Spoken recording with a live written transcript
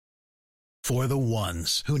For the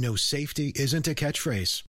ones who know safety isn't a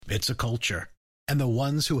catchphrase, it's a culture. And the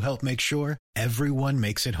ones who help make sure everyone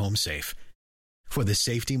makes it home safe. For the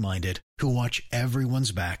safety-minded who watch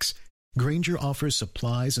everyone's backs, Grainger offers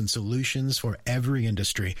supplies and solutions for every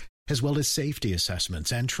industry, as well as safety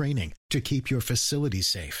assessments and training to keep your facilities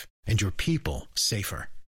safe and your people safer.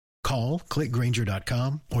 Call, click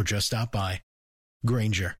Grainger.com, or just stop by.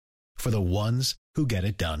 Grainger, for the ones who get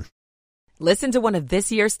it done. Listen to one of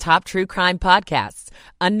this year's top true crime podcasts.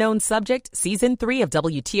 Unknown Subject, Season 3 of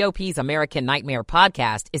WTOP's American Nightmare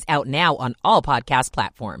podcast is out now on all podcast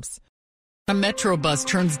platforms. A Metro bus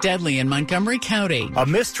turns deadly in Montgomery County. A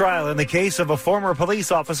mistrial in the case of a former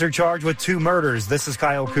police officer charged with 2 murders. This is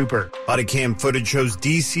Kyle Cooper. Body cam footage shows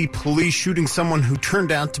D.C. police shooting someone who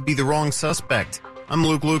turned out to be the wrong suspect. I'm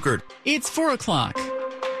Luke Lukert. It's 4 o'clock.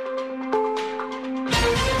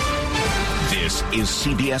 This is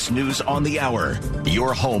CBS News on the Hour,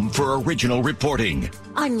 your home for original reporting.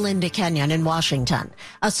 I'm Linda Kenyon in Washington.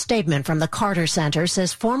 A statement from the Carter Center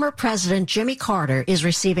says former President Jimmy Carter is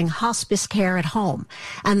receiving hospice care at home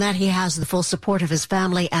and that he has the full support of his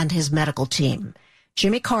family and his medical team.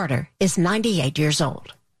 Jimmy Carter is 98 years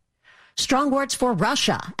old. Strong words for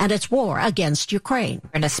Russia and its war against Ukraine.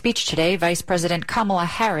 In a speech today, Vice President Kamala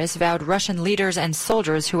Harris vowed Russian leaders and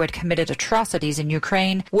soldiers who had committed atrocities in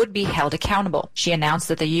Ukraine would be held accountable. She announced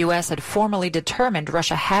that the U.S. had formally determined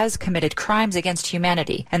Russia has committed crimes against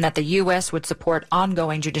humanity and that the U.S. would support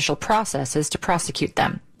ongoing judicial processes to prosecute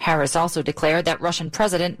them. Harris also declared that Russian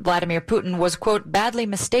President Vladimir Putin was, quote, badly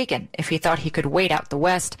mistaken if he thought he could wait out the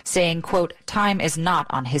West, saying, quote, time is not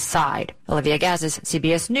on his side. Olivia Gazis,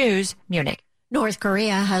 CBS News, Munich. North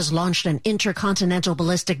Korea has launched an intercontinental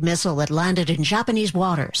ballistic missile that landed in Japanese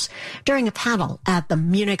waters. During a panel at the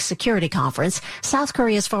Munich Security Conference, South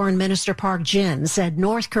Korea's Foreign Minister Park Jin said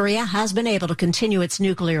North Korea has been able to continue its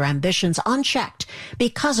nuclear ambitions unchecked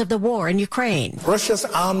because of the war in Ukraine. Russia's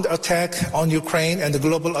armed attack on Ukraine and the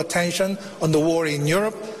global attention on the war in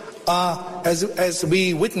Europe are, as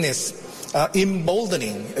we witness,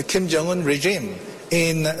 emboldening Kim Jong-un regime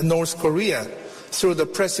in North Korea through the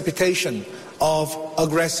precipitation of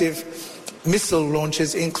aggressive missile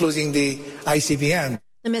launches, including the ICBM.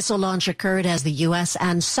 The missile launch occurred as the U.S.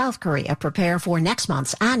 and South Korea prepare for next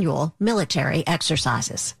month's annual military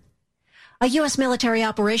exercises. A U.S. military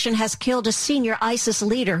operation has killed a senior ISIS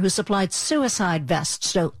leader who supplied suicide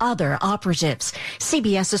vests to other operatives.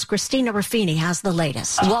 CBS's Christina Ruffini has the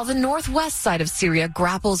latest. While the northwest side of Syria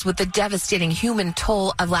grapples with the devastating human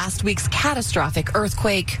toll of last week's catastrophic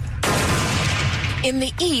earthquake, in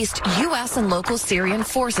the east, U.S. and local Syrian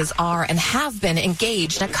forces are and have been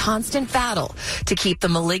engaged in a constant battle to keep the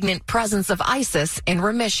malignant presence of ISIS in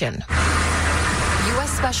remission.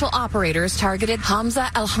 U.S. special operators targeted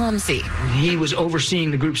Hamza al-Hamsi. He was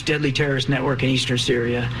overseeing the group's deadly terrorist network in eastern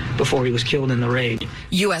Syria before he was killed in the raid.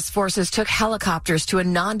 U.S. forces took helicopters to a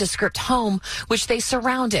nondescript home, which they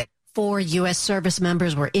surrounded. 4 U.S. service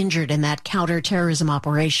members were injured in that counterterrorism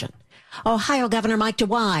operation. Ohio Governor Mike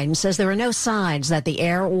DeWine says there are no signs that the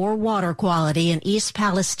air or water quality in East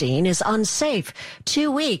Palestine is unsafe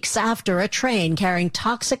 2 weeks after a train carrying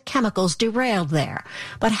toxic chemicals derailed there.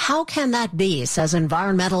 But how can that be, says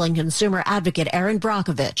environmental and consumer advocate Erin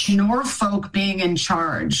Brockovich. Norfolk, being in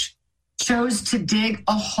charge, chose to dig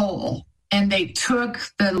a hole, and they took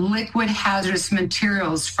the liquid hazardous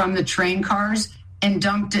materials from the train cars and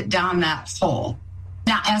dumped it down that hole.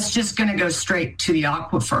 Now, that's just going to go straight to the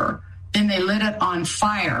aquifer. Then they lit it on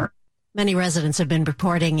fire. Many residents have been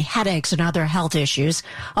reporting headaches and other health issues.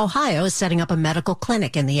 Ohio is setting up a medical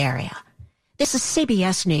clinic in the area. This is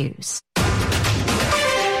CBS News.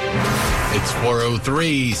 It's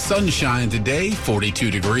 4:03, sunshine today,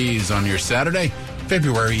 42 degrees on your Saturday,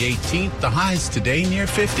 February 18th. The highs today near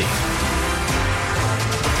 50.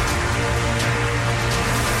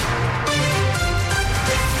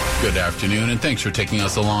 Good afternoon, and thanks for taking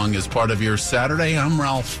us along as part of your Saturday. I'm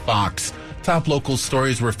Ralph Fox. Top local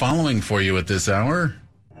stories we're following for you at this hour.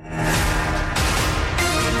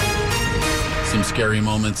 Some scary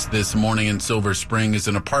moments this morning in Silver Spring as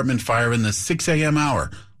an apartment fire in the 6 a.m.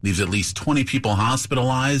 hour leaves at least 20 people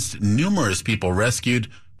hospitalized, numerous people rescued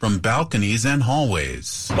from balconies and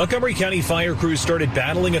hallways. Montgomery County fire crews started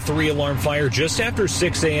battling a 3-alarm fire just after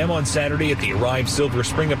 6 a.m. on Saturday at the Arrive Silver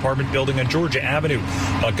Spring apartment building on Georgia Avenue.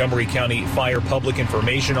 Montgomery County Fire Public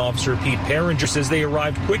Information Officer Pete Perringer says they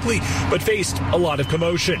arrived quickly but faced a lot of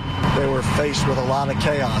commotion. They were faced with a lot of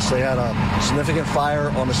chaos. They had a significant fire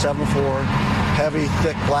on the 7th floor, heavy,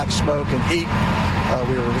 thick black smoke and heat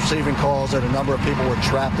We were receiving calls that a number of people were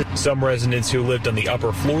trapped. Some residents who lived on the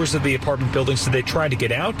upper floors of the apartment building said they tried to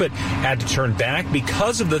get out but had to turn back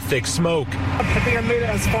because of the thick smoke. I think I made it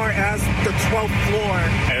as far as the 12th floor.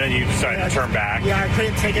 And then you decided to turn back? Yeah, I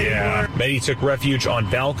couldn't take it anymore. Many took refuge on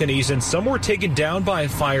balconies and some were taken down by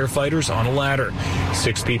firefighters on a ladder.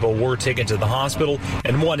 6 people were taken to the hospital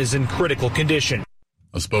and 1 is in critical condition.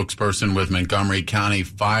 A spokesperson with Montgomery County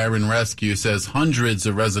Fire and Rescue says hundreds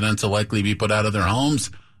of residents will likely be put out of their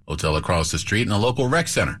homes. Hotel across the street and a local rec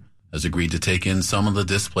center has agreed to take in some of the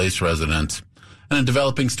displaced residents. And a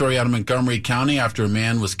developing story out of Montgomery County after a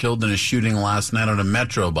man was killed in a shooting last night on a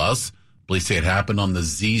Metro bus. Police say it happened on the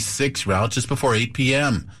Z6 route just before 8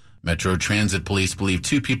 p.m. Metro Transit Police believe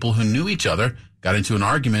 2 people who knew each other got into an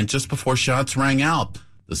argument just before shots rang out.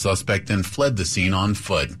 The suspect then fled the scene on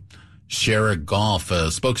foot. Shara Goff, a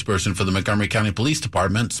spokesperson for the Montgomery County Police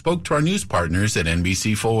Department, spoke to our news partners at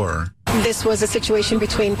NBC4. This was a situation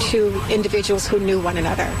between 2 individuals who knew one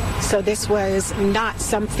another. So this was not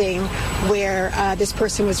something where this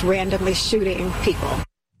person was randomly shooting people.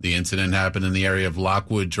 The incident happened in the area of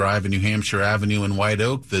Lockwood Drive and New Hampshire Avenue in White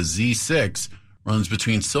Oak. The Z6 runs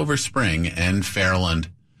between Silver Spring and Fairland.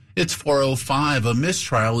 It's 4:05. A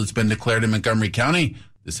mistrial has been declared in Montgomery County.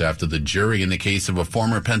 This after the jury in the case of a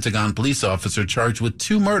former Pentagon police officer charged with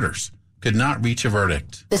 2 murders could not reach a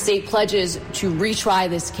verdict. The state pledges to retry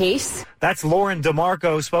this case. That's Lauren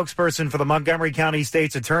DeMarco, spokesperson for the Montgomery County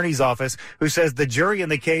State's Attorney's Office, who says the jury in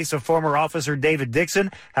the case of former officer David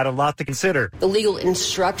Dixon had a lot to consider. The legal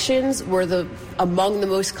instructions were among the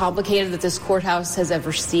most complicated that this courthouse has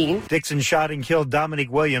ever seen. Dixon shot and killed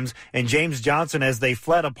Dominique Williams and James Johnson as they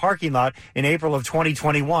fled a parking lot in April of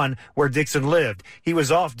 2021 where Dixon lived. He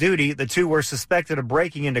was off duty. The 2 were suspected of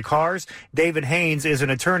breaking into cars. David Haynes is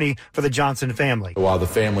an attorney for the Johnson family. While the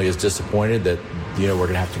family is disappointed that, we're going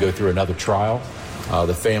to have to go through another trial,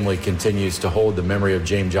 the family continues to hold the memory of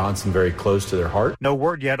James Johnson very close to their heart. No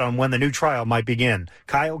word yet on when the new trial might begin.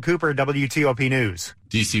 Kyle Cooper, WTOP News.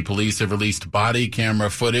 D.C. police have released body camera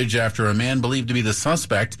footage after a man believed to be the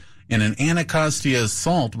suspect in an Anacostia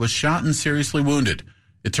assault was shot and seriously wounded.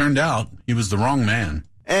 It turned out he was the wrong man.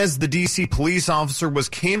 As the D.C. police officer was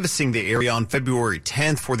canvassing the area on February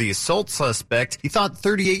 10th for the assault suspect, he thought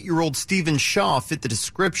 38-year-old Stephen Shaw fit the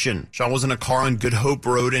description. Shaw was in a car on Good Hope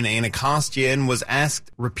Road in Anacostia and was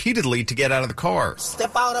asked repeatedly to get out of the car.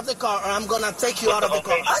 Step out of the car or I'm going to take you out of the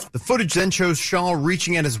car. The footage then shows Shaw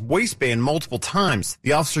reaching at his waistband multiple times.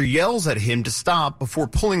 The officer yells at him to stop before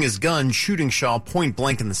pulling his gun, shooting Shaw point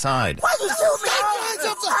blank in the side. Why you shoot me?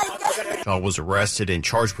 Shaw was arrested and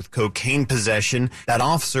charged with cocaine possession. That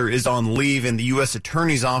officer is on leave and the U.S.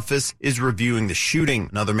 Attorney's Office is reviewing the shooting.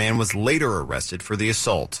 Another man was later arrested for the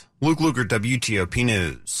assault. Luke Luger, WTOP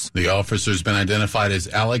News. The officer's been identified as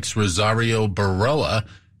Alex Rosario Baroa,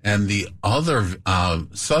 and the other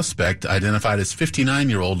suspect identified as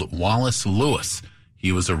 59-year-old Wallace Lewis.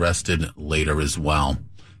 He was arrested later as well.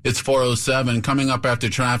 It's 4:07. Coming up after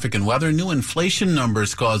traffic and weather, new inflation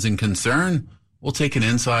numbers causing concern. We'll take an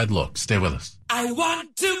inside look. Stay with us. I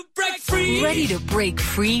want to break free. Ready to break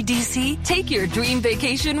free, DC? Take your dream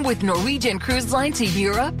vacation with Norwegian Cruise Line to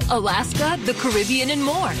Europe, Alaska, the Caribbean, and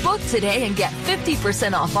more. Book today and get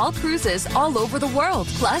 50% off all cruises all over the world.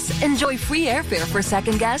 Plus, enjoy free airfare for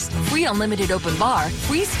second guests, free unlimited open bar,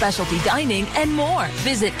 free specialty dining, and more.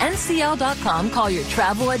 Visit ncl.com, call your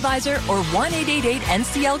travel advisor, or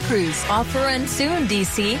 1-888-NCL-CRUISE. Offer ends soon,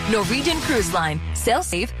 DC. Norwegian Cruise Line. Sail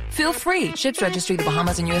safe. Feel free. Ships registry the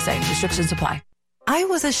Bahamas and USA. Restrictions apply. I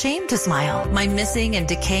was ashamed to smile. My missing and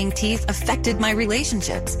decaying teeth affected my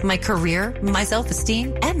relationships, my career, my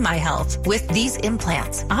self-esteem, and my health. With these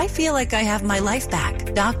implants, I feel like I have my life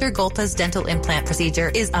back. Dr. Golpa's dental implant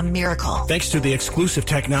procedure is a miracle. Thanks to the exclusive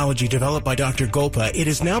technology developed by Dr. Golpa, it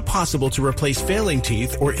is now possible to replace failing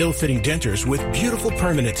teeth or ill-fitting dentures with beautiful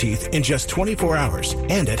permanent teeth in just 24 hours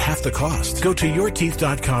and at half the cost. Go to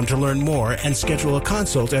yourteeth.com to learn more and schedule a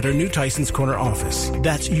consult at our new Tyson's Corner office.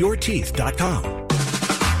 That's yourteeth.com.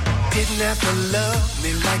 Didn't have to love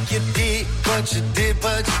me like you did, but you did.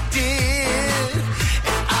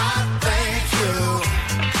 And I thank you.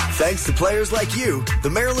 Thanks to players like you, the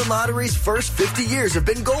Maryland Lottery's first 50 years have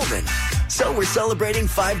been golden. So we're celebrating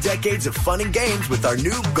 5 decades of fun and games with our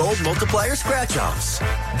new Gold Multiplier Scratch-Offs.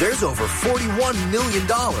 There's over $41 million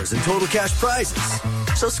in total cash prizes.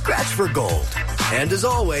 So scratch for gold. And as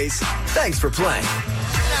always, thanks for playing.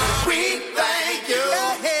 We thank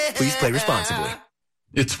you. Please play responsibly.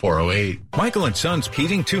 It's 4:08. Michael and Son's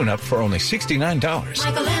heating tune-up for only $69.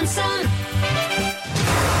 Michael and Son.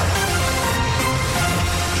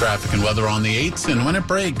 Traffic and weather on the 8s, and when it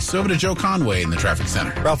breaks, over to Joe Conway in the traffic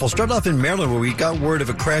center. Ralph, we'll start off in Maryland, where we got word of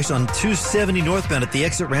a crash on 270 northbound at the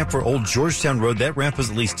exit ramp for Old Georgetown Road. That ramp was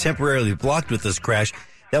at least temporarily blocked with this crash.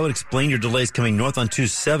 That would explain your delays coming north on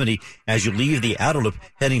 270 as you leave the outer loop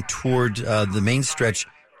heading toward the main stretch,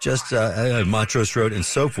 just Montrose Road and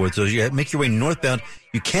so forth. So as you make your way northbound,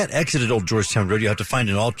 you can't exit at Old Georgetown Road. You have to find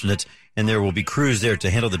an alternate, and there will be crews there to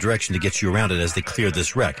handle the direction to get you around it as they clear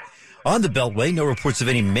this wreck. On the Beltway, no reports of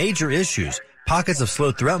any major issues. Pockets of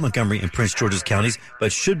slow throughout Montgomery and Prince George's counties,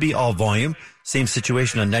 but should be all volume. Same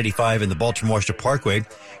situation on 95 and the Baltimore-Washington Parkway.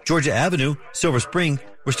 Georgia Avenue, Silver Spring,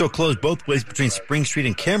 we're still closed both ways between Spring Street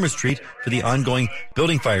and Cameron Street for the ongoing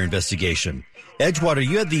building fire investigation. Edgewater,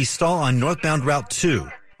 you had the stall on northbound Route 2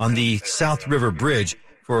 on the South River Bridge.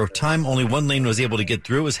 For a time, only one lane was able to get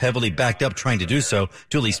through. It was heavily backed up trying to do so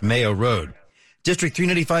to at least Mayo Road. District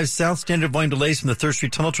 395 South, standard volume delays from the 3rd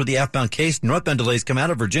Street Tunnel toward the outbound Case. Northbound delays come out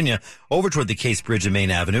of Virginia over toward the Case Bridge and Main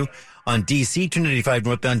Avenue. On DC, 295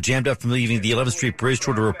 northbound jammed up from leaving the 11th Street Bridge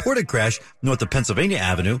toward a reported crash north of Pennsylvania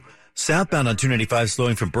Avenue. Southbound on 295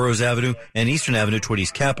 slowing from Burroughs Avenue and Eastern Avenue toward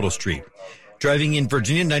East Capitol Street. Driving in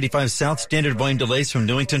Virginia, 95 South, standard volume delays from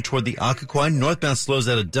Newington toward the Occoquan. Northbound slows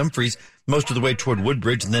out of Dumfries most of the way toward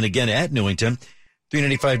Woodbridge and then again at Newington.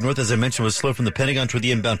 395 north, as I mentioned, was slow from the Pentagon toward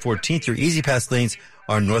the inbound 14th. Your easy pass lanes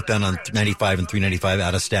are northbound on 95 and 395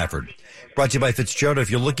 out of Stafford. Brought to you by Fitzgerald. If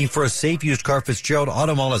you're looking for a safe used car, Fitzgerald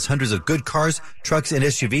Auto Mall has hundreds of good cars, trucks, and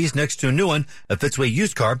SUVs. Next to a new one, a Fitzway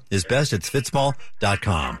used car is best at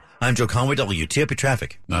fitzmall.com. I'm Joe Conway, WTOP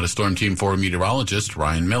Traffic. Not a Storm Team 4 meteorologist,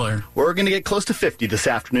 Ryan Miller. We're going to get close to 50 this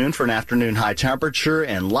afternoon for an afternoon high temperature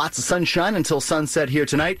and lots of sunshine until sunset here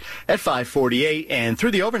tonight at 5:48. And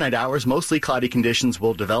through the overnight hours, mostly cloudy conditions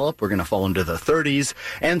will develop. We're going to fall into the 30s.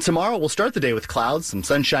 And tomorrow we'll start the day with clouds, some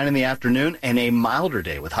sunshine in the afternoon, and a milder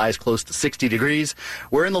day with highs close to 60 degrees.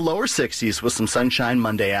 We're in the lower 60s with some sunshine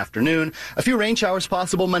Monday afternoon. A few rain showers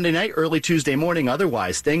possible Monday night, early Tuesday morning.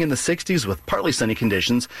 Otherwise, staying in the 60s with partly sunny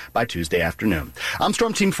conditions by Tuesday afternoon. I'm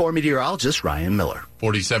Storm Team 4 meteorologist Ryan Miller.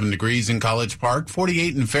 47 degrees in College Park,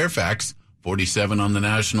 48 in Fairfax, 47 on the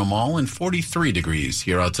National Mall, and 43 degrees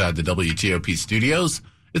here outside the WTOP studios.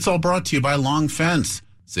 It's all brought to you by Long Fence.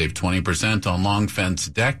 Save 20% on Long Fence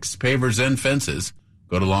decks, pavers, and fences.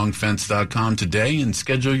 Go to longfence.com today and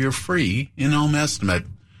schedule your free in-home estimate.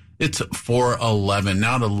 It's 4/11.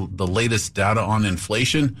 Now to the latest data on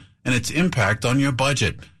inflation and its impact on your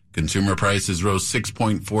budget. Consumer prices rose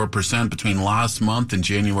 6.4% between last month and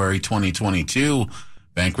January 2022.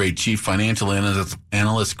 Bankrate Chief Financial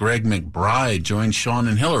Analyst Greg McBride joined Sean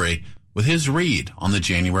and Hillary with his read on the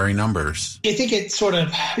January numbers. I think it sort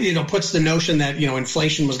of, puts the notion that,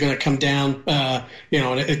 inflation was going to come down,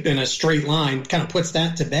 in a straight line, kind of puts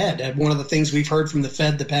that to bed. One of the things we've heard from the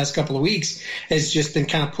Fed the past couple of weeks has just been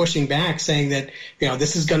kind of pushing back, saying that,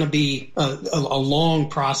 this is going to be a long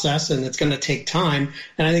process and it's going to take time.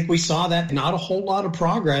 And I think we saw that not a whole lot of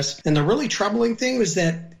progress. And the really troubling thing was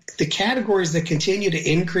that the categories that continue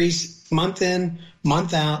to increase month in,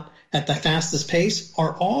 month out, at the fastest pace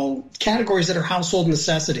are all categories that are household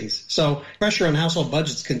necessities. So pressure on household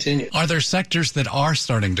budgets continue. Are there sectors that are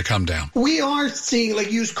starting to come down? We are seeing,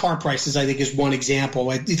 used car prices, I think, is one example.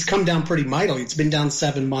 It's come down pretty mightily. It's been down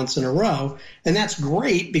 7 months in a row. And that's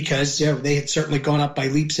great because they had certainly gone up by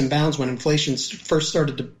leaps and bounds when inflation first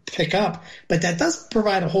started to pick up. But that doesn't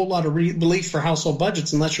provide a whole lot of relief for household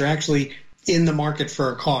budgets unless you're actually in the market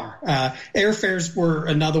for a car. Airfares were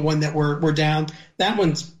another one that were down. That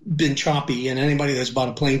one's been choppy, and anybody that's bought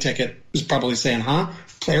a plane ticket is probably saying,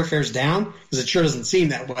 airfares down? Because it sure doesn't seem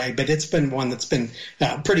that way, but it's been one that's been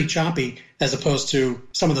pretty choppy as opposed to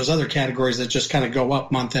some of those other categories that just kind of go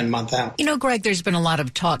up month in, month out. Greg, there's been a lot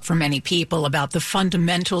of talk from many people about the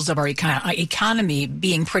fundamentals of our economy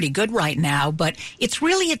being pretty good right now, but it's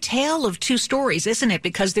really a tale of two stories, isn't it?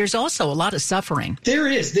 Because there's also a lot of suffering. There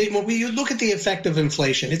is. When we look at the effect of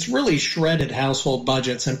inflation, it's really shredded household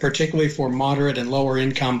budgets, and particularly for moderate and lower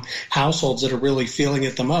income households that are really feeling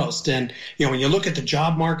it the most. And, when you look at the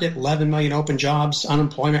job market, 11 million open jobs,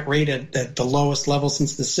 unemployment rate at the lowest level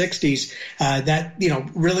since the 60s, that,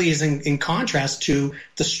 really is in contrast to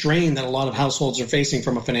the strain that a lot of households are facing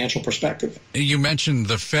from a financial perspective. You mentioned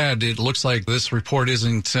the Fed. It looks like this report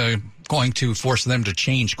isn't going to force them to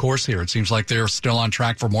change course here. It seems like they're still on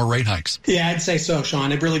track for more rate hikes. Yeah, I'd say so,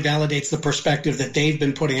 Sean. It really validates the perspective that they've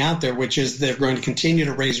been putting out there, which is they're going to continue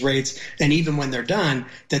to raise rates, and even when they're done,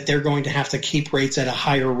 that they're going to have to keep rates at a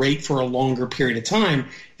higher rate for a longer period of time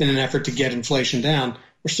in an effort to get inflation down.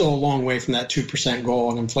 We're still a long way from that 2% goal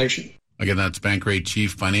on inflation. Again, that's Bankrate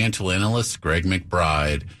Chief Financial Analyst Greg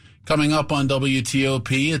McBride. Coming up on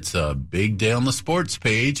WTOP, it's a big day on the sports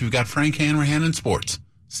page. We've got Frank Hanrahan in sports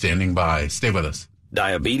standing by. Stay with us.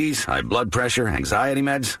 Diabetes, high blood pressure, anxiety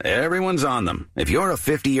meds, everyone's on them. If you're a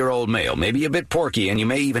 50-year-old male, maybe a bit porky, and you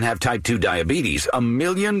may even have type 2 diabetes, $1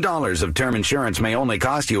 million of term insurance may only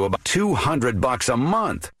cost you about $200 a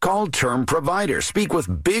month. Call Term Provider. Speak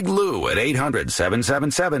with Big Lou at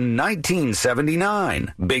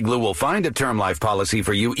 800-777-1979. Big Lou will find a term life policy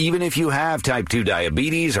for you even if you have type 2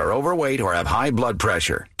 diabetes, are overweight, or have high blood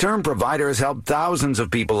pressure. Term Provider has helped thousands of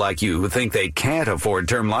people like you who think they can't afford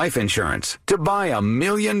term life insurance. To buy $1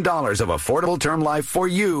 million of affordable term life for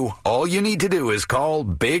you, all you need to do is call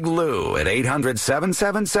Big Lou at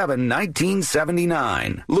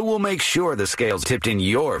 800-777-1979. Lou will make sure the scale's tipped in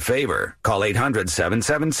your favor. Call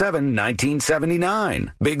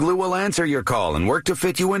 800-777-1979. Big Lou will answer your call and work to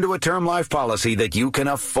fit you into a term life policy that you can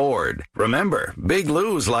afford. Remember, Big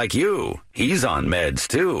Lou's like you. He's on meds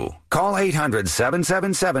too. Call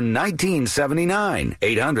 800-777-1979.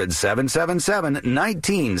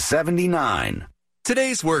 800-777-1979.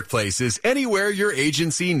 Today's workplace is anywhere your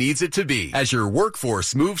agency needs it to be. As your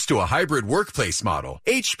workforce moves to a hybrid workplace model,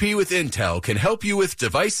 HP with Intel can help you with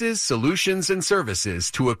devices, solutions, and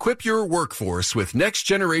services to equip your workforce with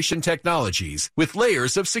next-generation technologies with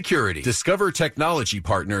layers of security. Discover technology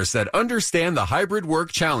partners that understand the hybrid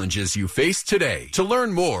work challenges you face today. To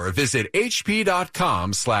learn more, visit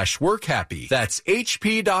hp.com/workhappy. That's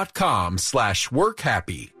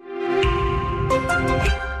hp.com/workhappy.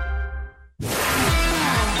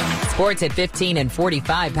 Sports at 15 and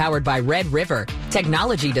 45, powered by Red River.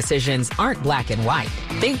 Technology decisions aren't black and white.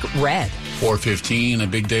 Think red. 4:15, a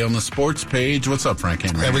big day on the sports page. What's up, Frank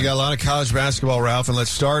Henry? And we got a lot of college basketball, Ralph, and let's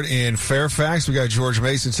start in Fairfax. We got George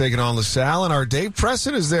Mason taking on LaSalle, and our Dave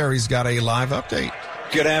Preston is there. He's got a live update.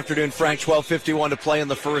 Good afternoon, Frank. 12:51 to play in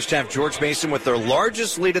the first half. George Mason with their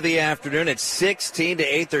largest lead of the afternoon at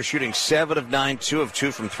 16-8. They're shooting 7 of 9, 2 of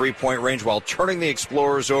 2 from three-point range while turning the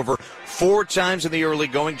Explorers over 4 times in the early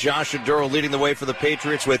going. Josh Aduro leading the way for the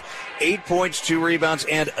Patriots with 8 points, 2 rebounds,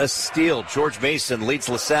 and a steal. George Mason leads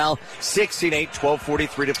LaSalle 16-8,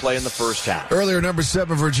 12:43 to play in the first half. Earlier, number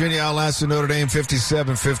 7, Virginia outlasted Notre Dame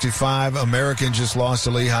 57-55. American just lost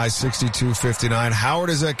to Lehigh 62-59. Howard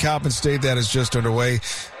is at Coppin State. That is just underway.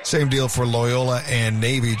 Same deal for Loyola and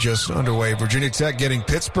Navy, just underway. Virginia Tech getting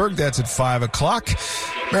Pittsburgh. That's at 5 o'clock.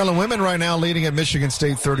 Maryland women right now leading at Michigan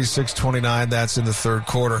State 36-29. That's in the third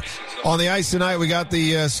quarter. On the ice tonight, we got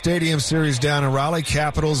the Stadium Series down in Raleigh.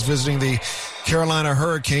 Capitals visiting the Carolina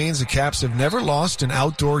Hurricanes. The Caps have never lost an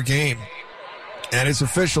outdoor game. And it's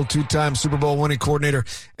official, 2-time Super Bowl winning coordinator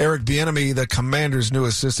Eric Bieniemy, the Commanders' new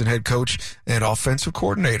assistant head coach and offensive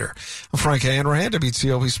coordinator. I'm Frank Hanrahan,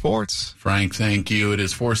 WTOP Sports. Frank, thank you. It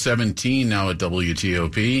is 4:17 now at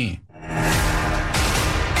WTOP.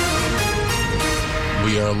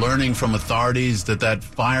 We are learning from authorities that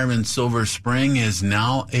fire in Silver Spring is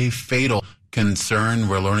now a fatal concern.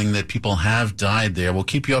 We're learning that people have died there. We'll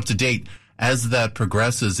keep you up to date as that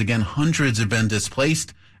progresses. Again, hundreds have been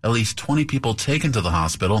displaced. At least 20 people taken to the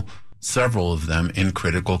hospital, several of them in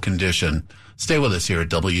critical condition. Stay with us here at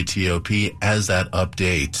WTOP as that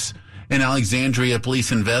updates. In Alexandria,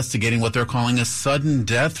 police investigating what they're calling a sudden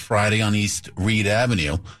death Friday on East Reed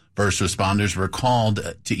Avenue. First responders were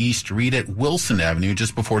called to East Reed at Wilson Avenue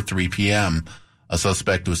just before 3 p.m. A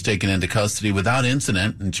suspect was taken into custody without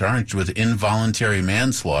incident and charged with involuntary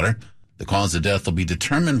manslaughter. The cause of death will be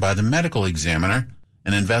determined by the medical examiner.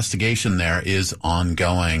 An investigation there is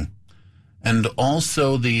ongoing. And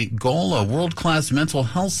also the goal, a world-class mental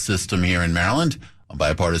health system here in Maryland. A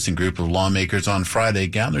bipartisan group of lawmakers on Friday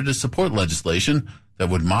gathered to support legislation that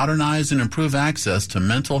would modernize and improve access to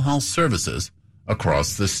mental health services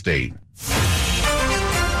across the state.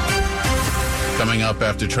 Coming up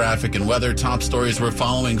after traffic and weather, top stories we're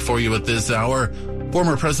following for you at this hour.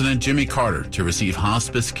 Former President Jimmy Carter to receive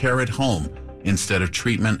hospice care at home instead of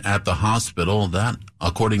treatment at the hospital. That,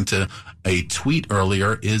 according to a tweet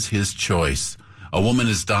earlier, is his choice. A woman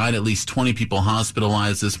has died, at least 20 people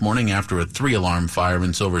hospitalized this morning after a 3-alarm fire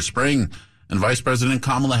in Silver Spring. And Vice President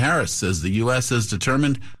Kamala Harris says the U.S. has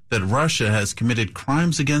determined that Russia has committed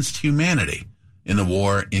crimes against humanity in the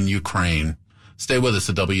war in Ukraine. Stay with us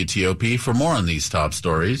at WTOP for more on these top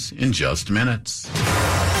stories in just minutes.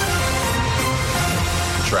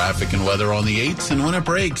 Traffic and weather on the 8s, and when it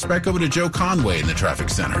breaks, back over to Joe Conway in the traffic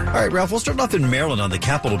center. All right, Ralph, we'll start off in Maryland on the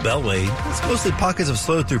Capitol Beltway. It's mostly pockets of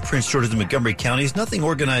slow through Prince George's and Montgomery counties. Nothing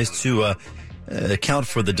organized to account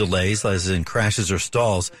for the delays, as in crashes or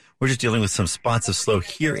stalls. We're just dealing with some spots of slow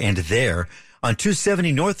here and there. On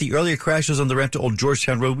 270 North, the earlier crash was on the ramp to Old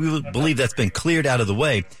Georgetown Road. We believe that's been cleared out of the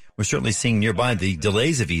way. We're certainly seeing nearby the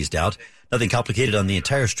delays have eased out. Nothing complicated on the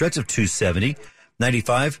entire stretch of 270.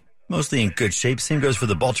 95, mostly in good shape. Same goes for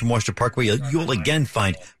the Baltimore-Worcester Parkway. You'll again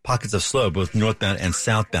find pockets of slow, both northbound and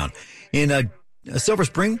southbound. In Silver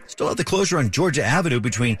Spring, still at the closure on Georgia Avenue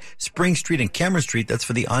between Spring Street and Cameron Street. That's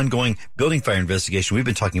for the ongoing building fire investigation. We've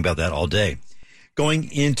been talking about that all day.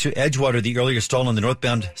 Going into Edgewater, the earlier stall on the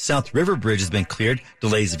northbound South River Bridge has been cleared.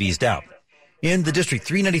 Delays have eased out. In the district,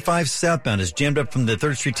 395 southbound is jammed up from the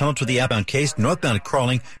 3rd Street Tunnel to the outbound Case. Northbound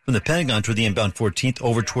crawling from the Pentagon to the inbound 14th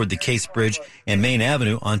over toward the Case Bridge and Main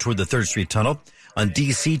Avenue on toward the 3rd Street Tunnel. On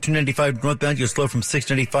DC 295 northbound, you'll slow from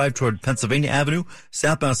 695 toward Pennsylvania Avenue.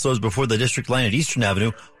 Southbound slows before the district line at Eastern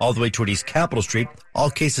Avenue all the way toward East Capitol Street.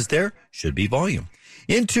 All cases there should be volume.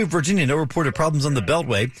 Into Virginia, no reported problems on the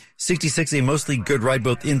Beltway. 66, a mostly good ride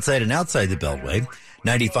both inside and outside the Beltway.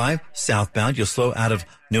 95, southbound, you'll slow out of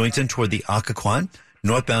Newington toward the Occoquan.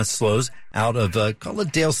 Northbound slows out of, call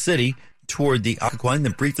it Dale City toward the Occoquan,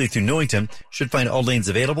 then briefly through Newington. Should find all lanes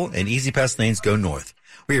available, and easy pass lanes go north.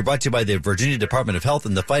 We are brought to you by the Virginia Department of Health.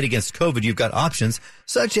 In the fight against COVID, you've got options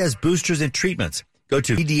such as boosters and treatments. Go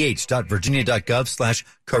to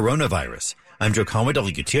pdh.virginia.gov/coronavirus. I'm Joe Conway,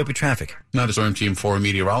 WTOP Traffic. Now to Storm Team 4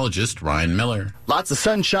 meteorologist Ryan Miller. Lots of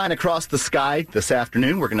sunshine across the sky this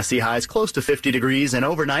afternoon. We're going to see highs close to 50 degrees, and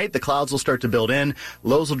overnight the clouds will start to build in.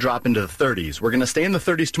 Lows will drop into the 30s. We're going to stay in the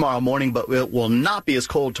 30s tomorrow morning, but it will not be as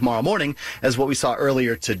cold tomorrow morning as what we saw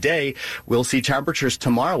earlier today. We'll see temperatures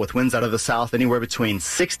tomorrow with winds out of the south anywhere between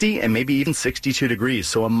 60 and maybe even 62 degrees.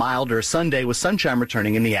 So a milder Sunday with sunshine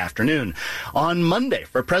returning in the afternoon. On Monday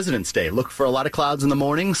for President's Day, look for a lot of clouds in the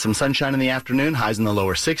morning, some sunshine in the afternoon, highs in the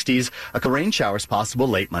lower 60s. A couple rain showers possible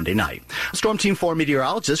late Monday night. Storm Team 4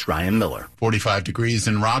 meteorologist Ryan Miller. 45 degrees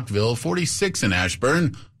in Rockville, 46 in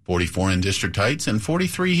Ashburn, 44 in District Heights, and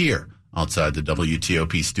 43 here outside the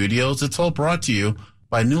WTOP studios. It's all brought to you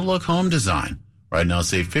by New Look Home Design. Right now,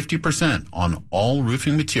 save 50% on all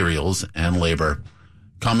roofing materials and labor.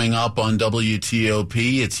 Coming up on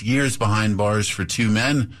WTOP, it's years behind bars for two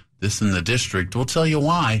men. This in the district. We'll tell you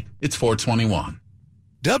why. It's 421.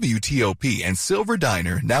 WTOP and Silver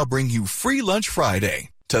Diner now bring you Free Lunch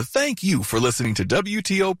Friday to thank you for listening to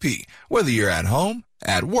WTOP, whether you're at home,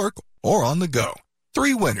 at work, or on the go.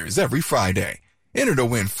 3 winners every Friday. Enter to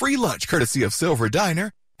win free lunch courtesy of Silver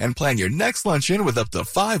Diner and plan your next luncheon with up to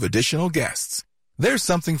 5 additional guests. There's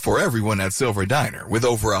something for everyone at Silver Diner with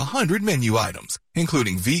over 100 menu items,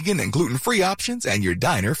 including vegan and gluten-free options and your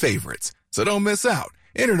diner favorites. So don't miss out.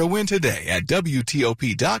 Enter to win today at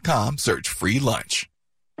WTOP.com. Search free lunch.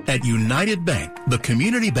 At United Bank, the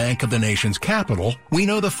community bank of the nation's capital, we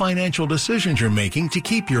know the financial decisions you're making to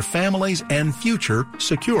keep your families and future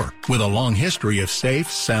secure. With a long history of safe,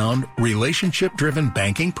 sound, relationship-driven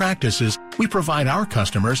banking practices, we provide our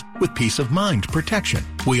customers with peace of mind protection.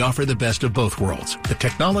 We offer the best of both worlds, the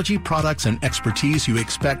technology, products, and expertise you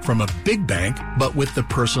expect from a big bank, but with the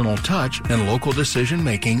personal touch and local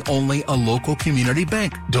decision-making only a local community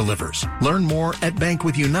bank delivers. Learn more at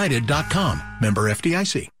bankwithunited.com. Member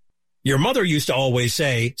FDIC. Your mother used to always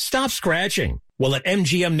say, stop scratching. Well, at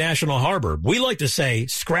MGM National Harbor, we like to say,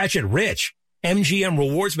 scratch it rich. MGM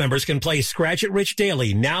Rewards members can play Scratch It Rich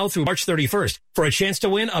daily now through March 31st for a chance to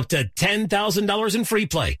win up to $10,000 in free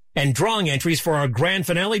play and drawing entries for our grand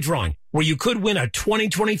finale drawing, where you could win a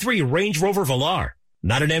 2023 Range Rover Velar.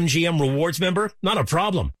 Not an MGM Rewards member? Not a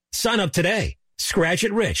problem. Sign up today. Scratch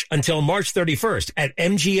It Rich until March 31st at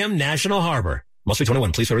MGM National Harbor. Must be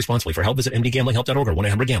 21. Please play responsibly. For help, visit mdgamblinghelp.org or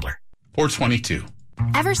 1-800-GAMBLER. 422.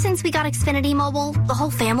 Ever since we got Xfinity Mobile, the whole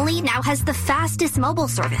family now has the fastest mobile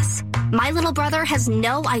service. My little brother has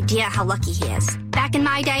no idea how lucky he is. Back in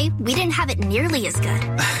my day, we didn't have it nearly as good.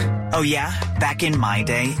 Oh yeah? Back in my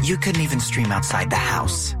day, you couldn't even stream outside the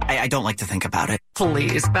house. I don't like to think about it.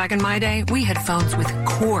 Please, back in my day, we had phones with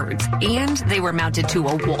cords, and they were mounted to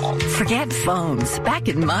a wall. Forget phones. Back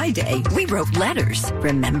in my day, we wrote letters.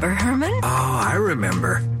 Remember, Herman? Oh, I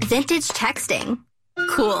remember. Vintage texting.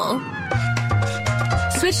 Cool.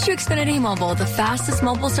 Switch to Xfinity Mobile, the fastest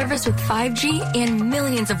mobile service with 5G and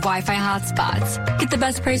millions of Wi-Fi hotspots. Get the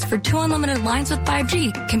best price for 2 unlimited lines with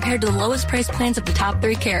 5G compared to the lowest price plans of the top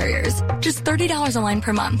 3 carriers. Just $30 a line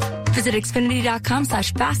per month. Visit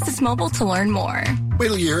Xfinity.com/fastestmobile to learn more. Wait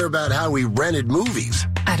till you hear about how we rented movies.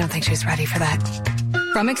 I don't think she's ready for that.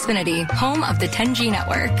 From Xfinity, home of the 10G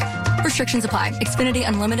network. Restrictions apply. Xfinity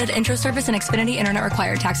Unlimited intro service and Xfinity Internet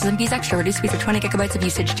required. Taxes and fees extra. Reduced speed for 20 gigabytes of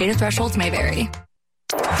usage. Data thresholds may vary.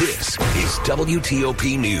 This is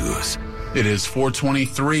WTOP News. It is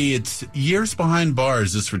 4:23. It's years behind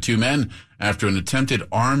bars. This for two men after an attempted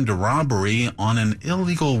armed robbery on an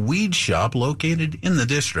illegal weed shop located in the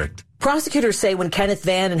district. Prosecutors say when Kenneth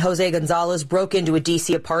Van and Jose Gonzalez broke into a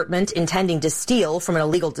D.C. apartment intending to steal from an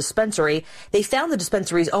illegal dispensary, they found the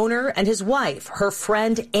dispensary's owner and his wife, her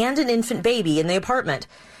friend, and an infant baby in the apartment.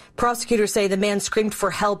 Prosecutors say the man screamed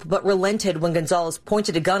for help but relented when Gonzalez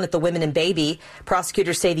pointed a gun at the women and baby.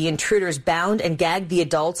 Prosecutors say the intruders bound and gagged the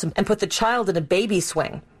adults and put the child in a baby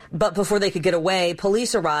swing. But before they could get away,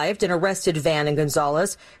 police arrived and arrested Van and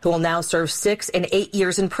Gonzalez, who will now serve 6 and 8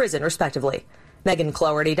 years in prison, respectively. Megan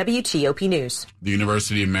Cloherty, WTOP News. The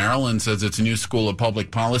University of Maryland says its new School of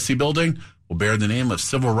Public Policy building will bear the name of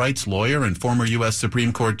civil rights lawyer and former U.S.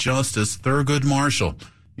 Supreme Court Justice Thurgood Marshall.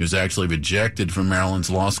 He was actually rejected from Maryland's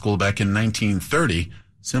law school back in 1930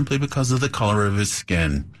 simply because of the color of his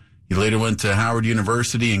skin. He later went to Howard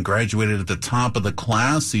University and graduated at the top of the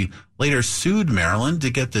class. He later sued Maryland to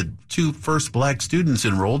get the 2 first black students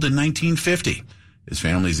enrolled in 1950. His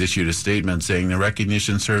family's issued a statement saying the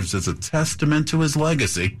recognition serves as a testament to his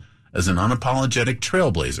legacy as an unapologetic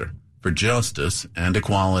trailblazer for justice and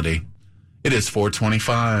equality. It is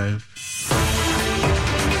 4:25.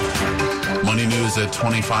 Money news at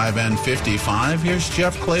 25 and 55. Here's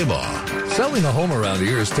Jeff Claybaugh. Selling a home around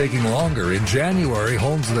here is taking longer. In January,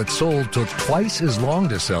 homes that sold took twice as long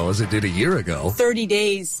to sell as it did a year ago. 30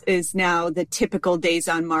 days is now the typical days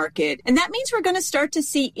on market. And that means we're going to start to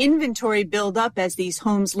see inventory build up as these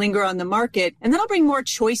homes linger on the market. And that'll bring more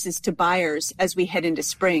choices to buyers as we head into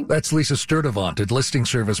spring. That's Lisa Sturdivant at listing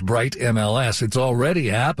service Bright MLS. It's already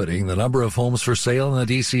happening. The number of homes for sale in the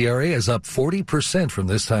D.C. area is up 40% from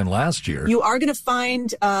this time last year. You are going to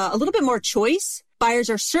find a little bit more choice. Buyers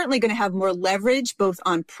are certainly going to have more leverage, both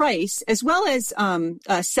on price as well as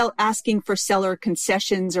asking for seller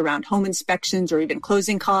concessions around home inspections or even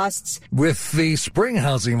closing costs. With the spring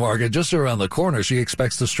housing market just around the corner, she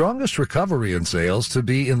expects the strongest recovery in sales to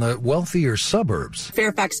be in the wealthier suburbs.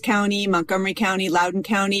 Fairfax County, Montgomery County, Loudoun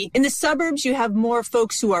County. In the suburbs, you have more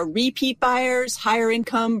folks who are repeat buyers, higher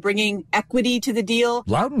income, bringing equity to the deal.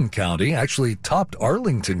 Loudoun County actually topped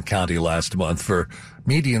Arlington County last month for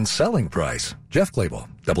median selling price. Jeff Claybaugh,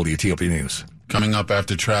 WTOP News. Coming up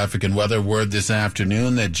after traffic and weather, word this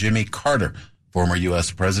afternoon that Jimmy Carter, former U.S.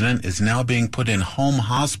 president, is now being put in home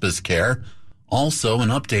hospice care. Also, an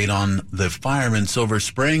update on the fire in Silver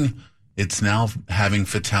Spring. It's now having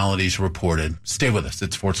fatalities reported. Stay with us.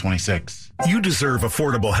 It's 4:26. You deserve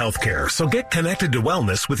affordable health care, so get connected to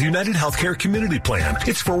wellness with United Healthcare Community Plan.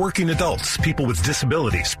 It's for working adults, people with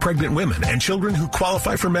disabilities, pregnant women, and children who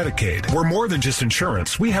qualify for Medicaid. We're more than just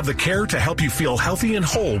insurance. We have the care to help you feel healthy and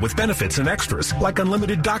whole with benefits and extras like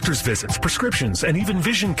unlimited doctor's visits, prescriptions, and even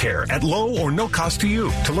vision care at low or no cost to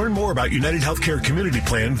you. To learn more about United Healthcare Community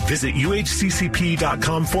Plan, visit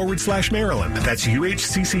uhccp.com/Maryland. That's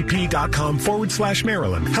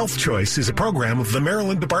uhccp.com/Maryland. Health Choice is a program of the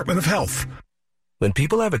Maryland Department of Health. When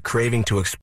people have a craving to